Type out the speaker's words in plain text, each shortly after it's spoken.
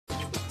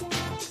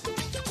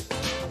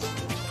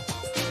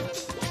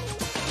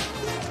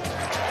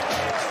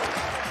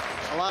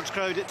large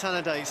crowd at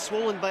Tannadice,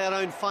 swollen by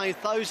around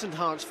 5,000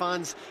 Hearts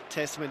fans,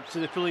 testament to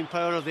the pulling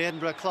power of the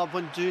Edinburgh club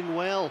when doing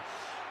well.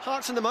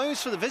 Hearts in the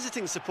mouths for the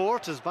visiting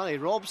supporters. Barry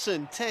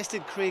Robson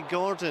tested Craig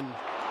Gordon.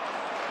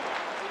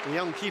 The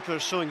young keeper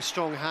showing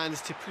strong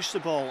hands to push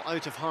the ball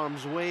out of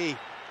harm's way.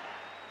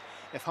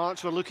 If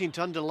Hearts were looking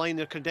to underline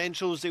their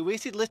credentials, they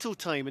wasted little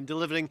time in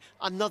delivering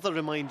another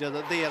reminder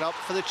that they are up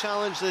for the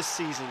challenge this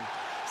season.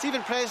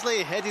 Stephen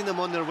Presley heading them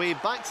on their way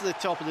back to the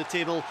top of the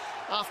table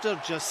after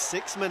just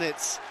 6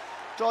 minutes.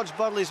 George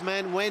Burley's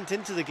men went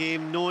into the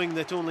game knowing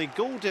that only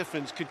goal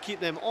difference could keep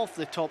them off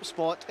the top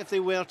spot if they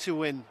were to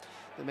win.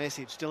 The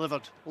message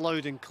delivered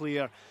loud and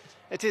clear.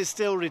 It is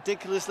still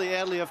ridiculously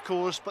early, of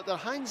course, but there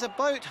hangs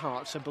about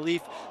Hearts a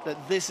belief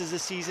that this is a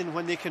season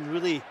when they can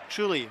really,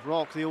 truly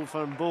rock the Old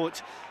Firm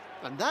boat.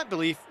 And that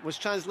belief was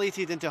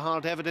translated into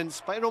hard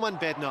evidence by Roman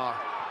Bednar.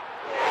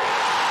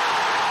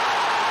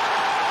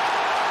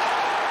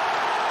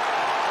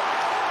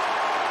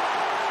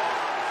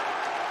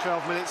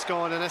 12 minutes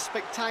gone and a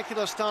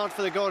spectacular start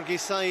for the Gorgie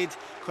side.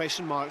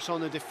 Question marks on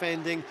the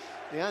defending.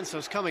 The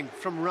answers coming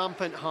from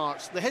rampant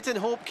Hearts. The hit and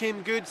hope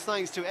came good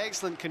thanks to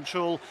excellent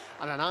control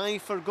and an eye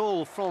for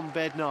goal from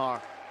Bednar.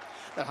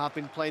 There have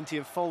been plenty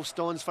of false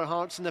dawns for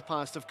Hearts in the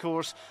past, of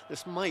course.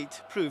 This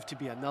might prove to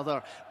be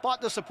another.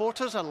 But the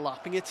supporters are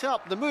lapping it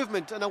up. The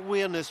movement and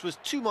awareness was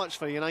too much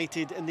for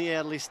United in the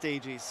early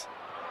stages.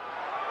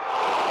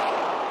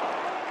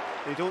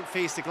 They don't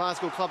face the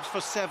Glasgow clubs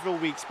for several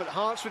weeks, but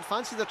Hearts would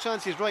fancy their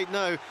chances right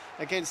now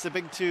against the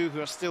big two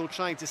who are still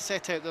trying to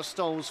set out their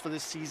stalls for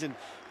this season.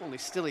 Only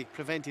Stilley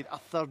prevented a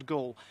third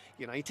goal.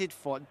 United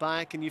fought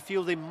back and you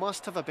feel they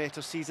must have a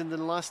better season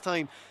than last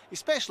time,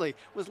 especially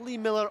with Lee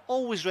Miller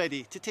always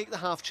ready to take the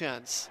half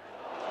chance.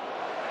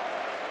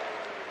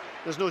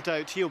 There's no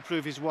doubt he'll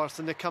prove his worth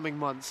in the coming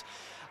months.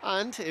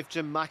 And if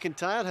Jim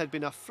McIntyre had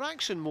been a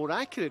fraction more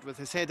accurate with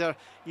his header,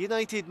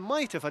 United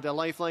might have had a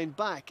lifeline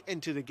back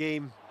into the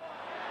game.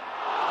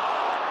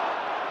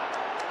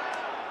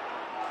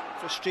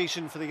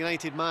 Frustration for the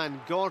United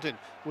man, Gordon,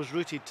 was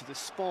rooted to the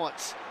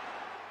spot.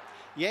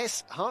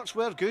 Yes, Hearts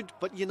were good,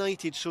 but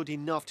United showed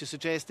enough to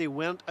suggest they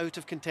weren't out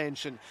of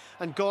contention,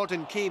 and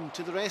Gordon came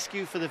to the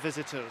rescue for the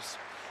visitors.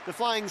 The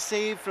flying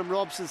save from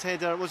Robson's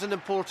header was an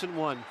important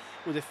one,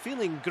 with a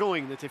feeling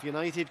growing that if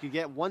United could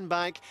get one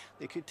back,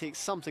 they could take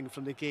something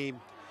from the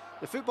game.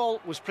 The football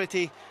was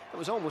pretty, it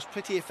was almost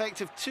pretty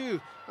effective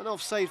too, an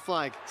offside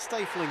flag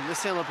stifling the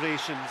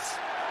celebrations.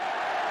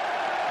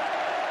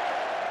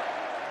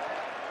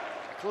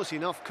 Close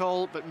enough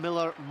call, but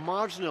Miller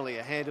marginally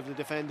ahead of the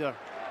defender.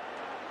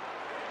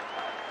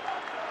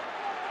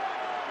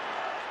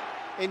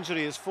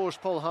 Injury has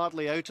forced Paul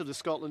Hartley out of the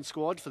Scotland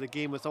squad for the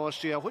game with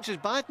Austria, which is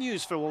bad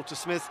news for Walter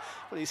Smith,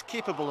 but he's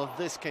capable of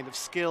this kind of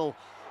skill,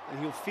 and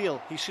he'll feel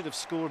he should have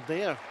scored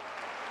there.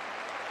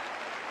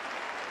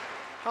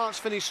 Hearts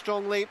finished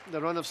strongly.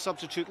 The run of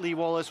substitute Lee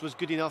Wallace was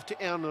good enough to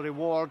earn a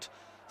reward.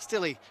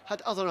 Stilley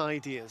had other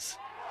ideas.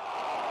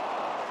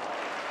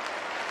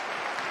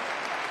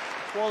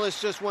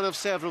 Wallace just one of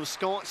several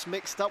Scots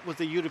mixed up with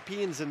the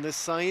Europeans in this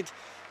side.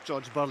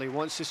 George Burley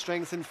wants to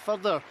strengthen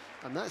further,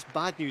 and that's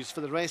bad news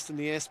for the rest in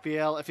the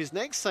SPL if his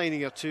next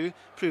signing or two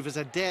prove as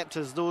adept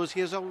as those he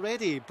has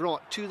already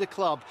brought to the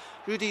club.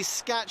 Rudy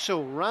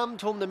Scatchell rammed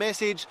home the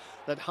message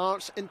that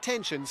Hearts'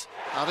 intentions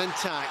are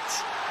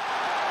intact.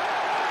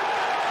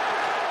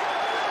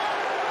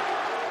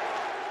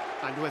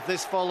 And with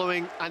this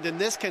following, and in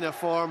this kind of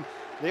form,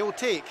 they will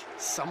take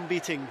some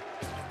beating.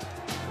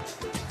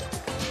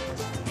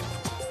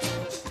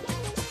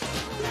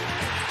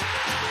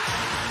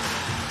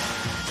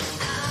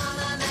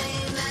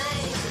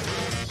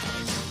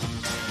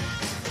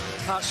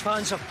 Hearts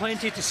fans have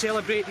plenty to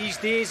celebrate these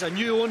days, a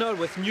new owner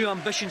with new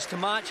ambitions to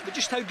match, but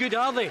just how good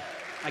are they?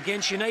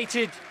 Against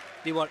United,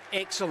 they were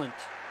excellent.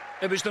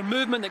 It was their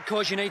movement that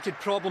caused United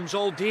problems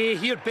all day.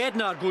 Here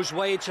Bednar goes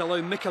wide to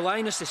allow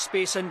Michaelinas the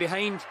space in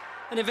behind,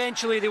 and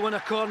eventually they win a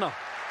corner.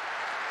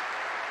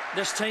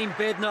 This time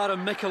Bednar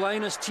and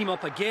Michaelinas team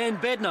up again.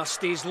 Bednar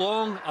stays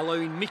long,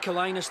 allowing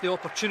Michaelinas the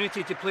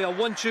opportunity to play a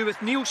 1-2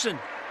 with Nielsen.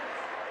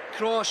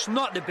 Cross,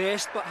 not the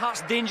best, but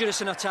Hearts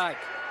dangerous in attack.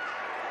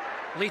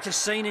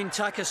 Latest signing,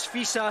 Takis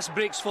Fisas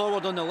breaks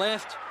forward on the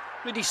left.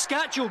 Rudy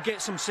Scatchell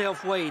gets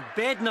himself wide.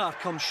 Bednar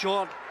comes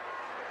short.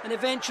 And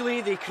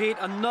eventually they create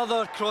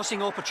another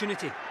crossing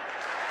opportunity.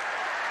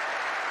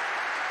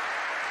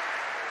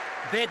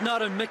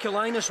 Bednar and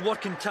Michaelinas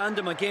work in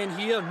tandem again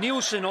here.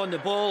 Nielsen on the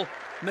ball.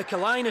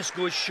 Michaelinas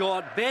goes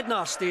short.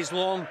 Bednar stays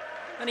long.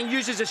 And he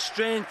uses his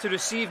strength to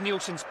receive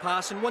Nielsen's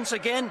pass. And once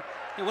again,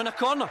 they win a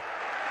corner.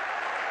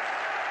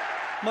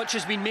 Much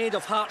has been made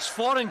of Hearts'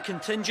 foreign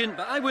contingent,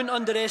 but I wouldn't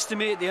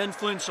underestimate the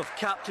influence of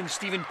Captain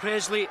Stephen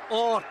Presley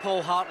or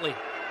Paul Hartley.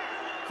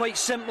 Quite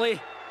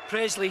simply,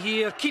 Presley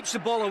here keeps the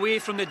ball away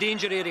from the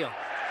danger area.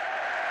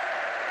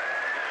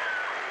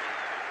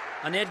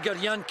 And Edgar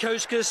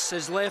Jankauskas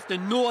is left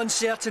in no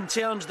uncertain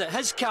terms that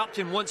his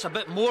captain wants a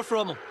bit more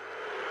from him.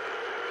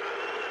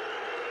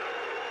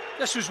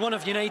 This was one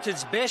of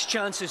United's best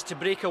chances to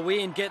break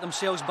away and get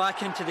themselves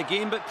back into the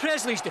game, but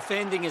Presley's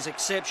defending is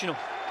exceptional.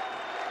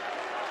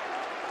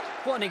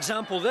 What an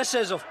example this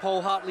is of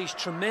Paul Hartley's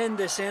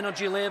tremendous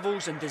energy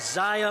levels and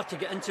desire to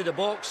get into the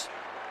box.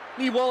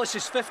 Lee Wallace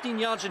is 15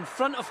 yards in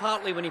front of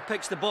Hartley when he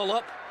picks the ball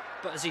up,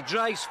 but as he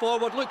drives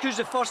forward, look who's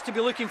the first to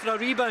be looking for a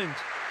rebound.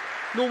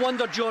 No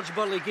wonder George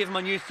Burley gave him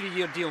a new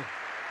 3-year deal.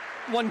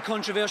 One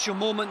controversial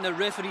moment that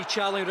referee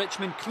Charlie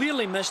Richmond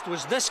clearly missed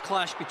was this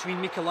clash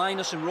between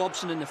Michaelinas and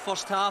Robson in the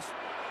first half.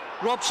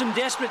 Robson,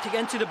 desperate to get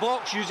into the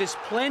box, uses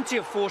plenty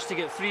of force to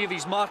get free of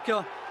his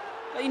marker.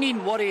 But you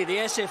needn't worry, the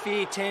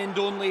SFA tend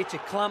only to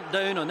clamp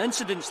down on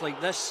incidents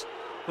like this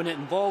when it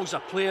involves a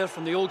player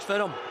from the Old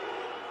Firm.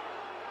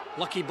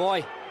 Lucky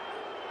boy.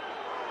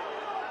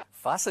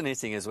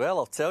 Fascinating as well,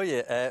 I'll tell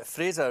you.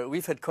 Fraser,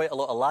 we've had quite a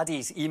lot of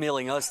laddies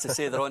emailing us to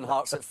say they're on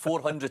Hearts at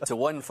 400 to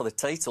 1 for the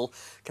title.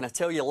 Can I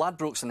tell you,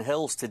 Ladbrokes and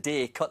Hills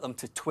today cut them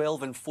to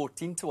 12 and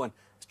 14 to 1.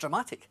 It's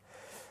dramatic.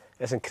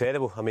 It's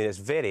incredible. I mean, it's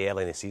very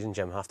early in the season,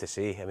 Jim, I have to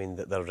say. I mean,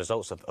 the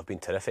results have been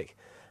terrific.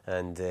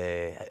 And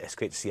it's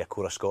great to see a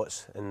core of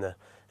Scots in their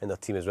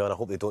team as well. And I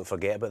hope they don't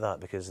forget about that,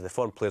 because the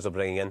foreign players they're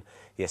bringing in,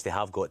 yes, they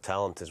have got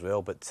talent as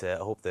well, but I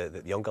hope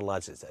the younger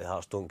lads at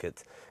Hearts don't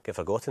get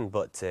forgotten.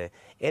 But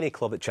any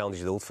club that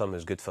challenges the Old Firm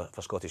is good for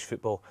Scottish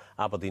football.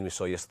 Aberdeen we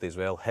saw yesterday as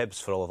well, Hibs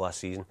for all of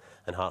last season,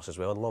 and Hearts as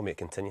well. And long may it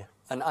continue.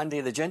 And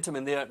Andy, the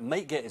gentleman there,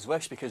 might get his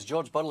wish, because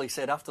George Burley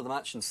said after the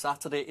match on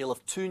Saturday he'll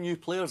have 2 new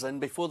players in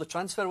before the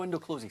transfer window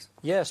closes.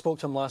 Yeah, I spoke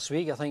to him last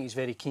week. I think he's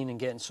very keen in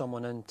getting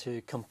someone in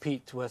to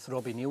compete with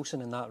Robbie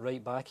Neilson in that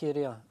right back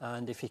area.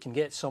 And if he can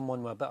get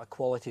someone with a bit of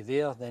quality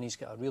there, then he's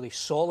got a really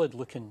solid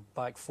looking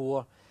back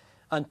four.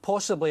 And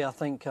possibly, I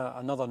think,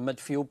 another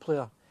midfield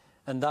player.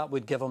 And that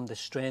would give him the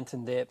strength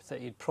and depth that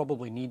he'd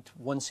probably need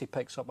once he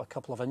picks up a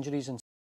couple of injuries in